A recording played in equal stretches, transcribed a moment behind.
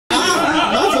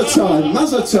time,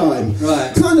 mother time.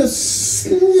 Right. Kind of,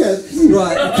 yeah.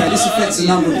 Right, okay, this affects a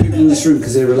number of people in this room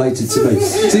because they're related to me.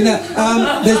 See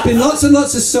now, there's been lots and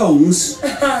lots of songs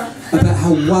about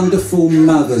how wonderful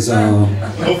mothers are.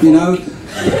 You know,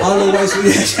 I'll always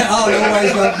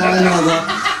love my mother.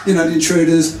 You know, the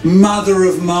Intruders, mother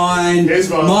of mine,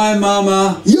 my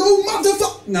mama. You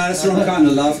motherfucker! No, that's the wrong kind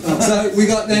of love. So we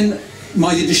got then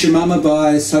My Yiddish Mama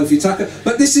by Sophie Tucker.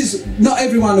 But this is, not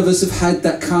every one of us have had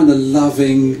that kind of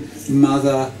loving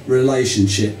mother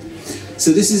relationship.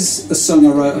 So this is a song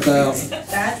I wrote about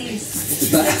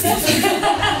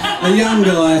a young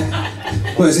guy,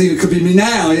 well it could be me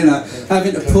now, you know,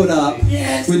 having to put up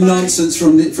with nonsense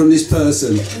from this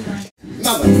person.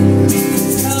 Mother.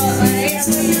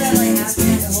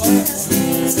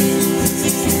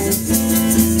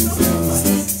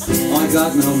 I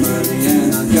got no money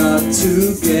and I got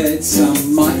to get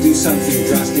some. Might do something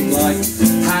drastic like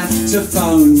have to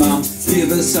phone mum, give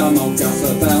her some old guff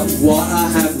about what I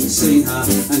haven't seen her,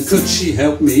 and could she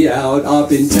help me out? I've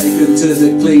been taken to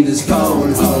the cleaner's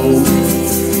phone home.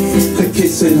 The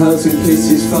kissing hugs and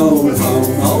kisses phone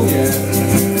home. Oh yeah,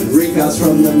 ringouts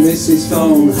from the missus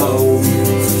phone home.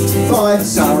 Fine,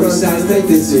 sorry Saturday,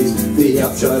 this is the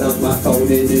upshot of my phone.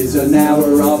 It is an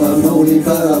hour of a morning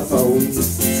for phone.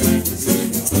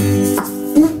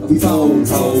 Phone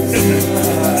home.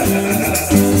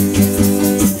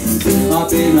 I've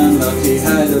been unlucky,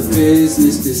 had a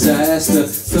business disaster.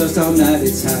 First time that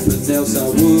it's happened, else I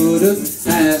would have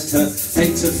asked her.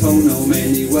 Hate to phone home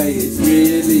anyway, it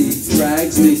really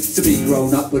drags me to be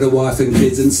grown up with a wife and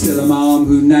kids and still a mom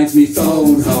who nags me.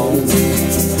 Phone home.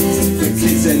 The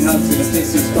kids and hugs and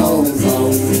kisses. Phone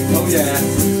home. Oh yeah,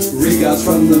 regards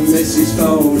from the missus.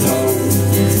 Phone home.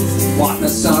 What a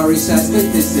sorry sad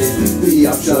that this is the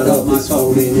upshot of my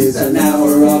phone. It is an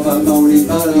hour of a moaning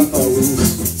bloody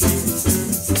phones.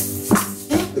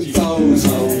 Phones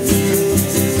home.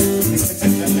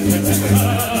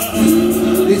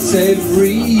 It's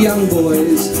every young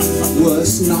boy's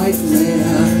worst nightmare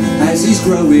as he's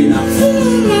growing up,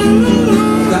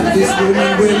 that this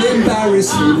woman will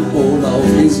embarrass him all of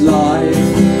his life.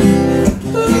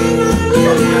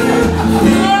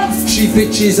 She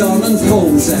bitches on and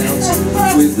falls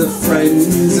out with the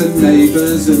friends and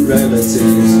neighbours and relatives.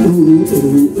 Ooh,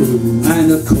 ooh, ooh.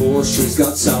 And of course she's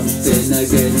got something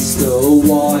against her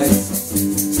wife.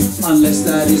 Unless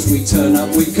that is we turn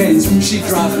up weekends, she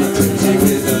drives me crazy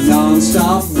with a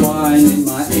non-stop whining.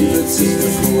 My emphasis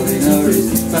recording her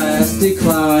is fast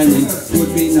declining.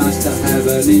 Would be nice to have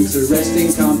an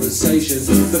interesting conversation,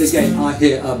 but again I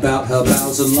hear about her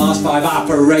bowels and last 5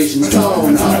 operations.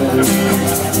 Phone home.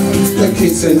 The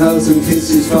kids and hugs and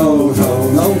kisses. Phone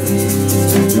home. Oh,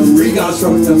 and regards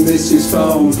from the missus.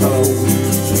 Phone home.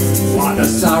 What a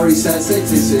sorry sad state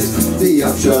this is the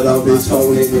upshot of his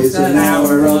phone. It is an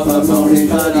hour of a morning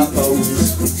but he phones.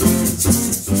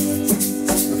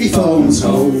 He phones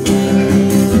home.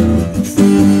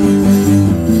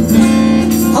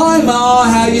 Hi Ma,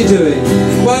 how you doing?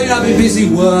 Well, you know, I've been busy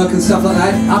work and stuff like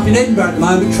that. Up in Edinburgh at the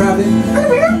moment, travelling.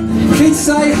 Kids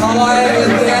say hi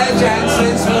and their Jan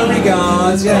sends her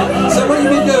regards, yeah. So what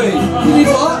have you been doing? You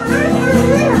did what?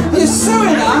 You're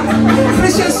sewing up? But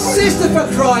it's your sister, for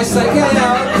Christ's sake. Yeah,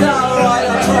 no, alright,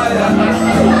 I'll try that.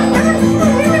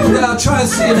 Yeah, I'll try and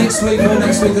see you next week or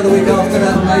next week or the week after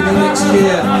that, maybe next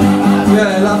year.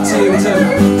 Yeah, love to you too.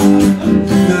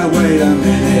 Now wait a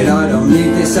minute, I don't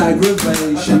need this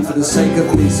aggravation for the sake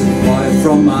of peace and quiet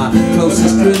from my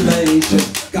closest relation.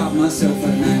 Got myself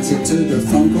an answer to the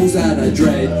phone calls that I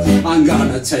dread. I'm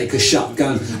gonna take a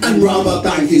shotgun and rob a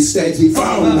bank instead. He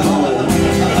phone home.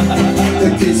 The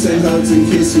kids say hugs and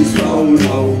kisses. Phone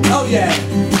home. Oh yeah,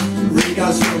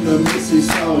 regards from the missus.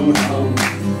 Phone home.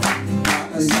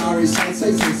 And sorry sad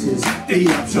say this is the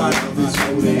upshot of his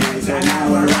phone. It is an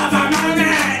hour of a moment.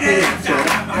 The upshot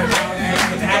of my phone. It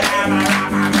is an hour of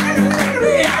a moment.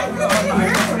 The upshot of my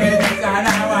phone. It is an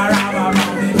hour of a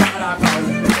moment.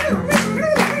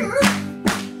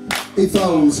 He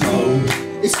phones home.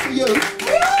 It's for you.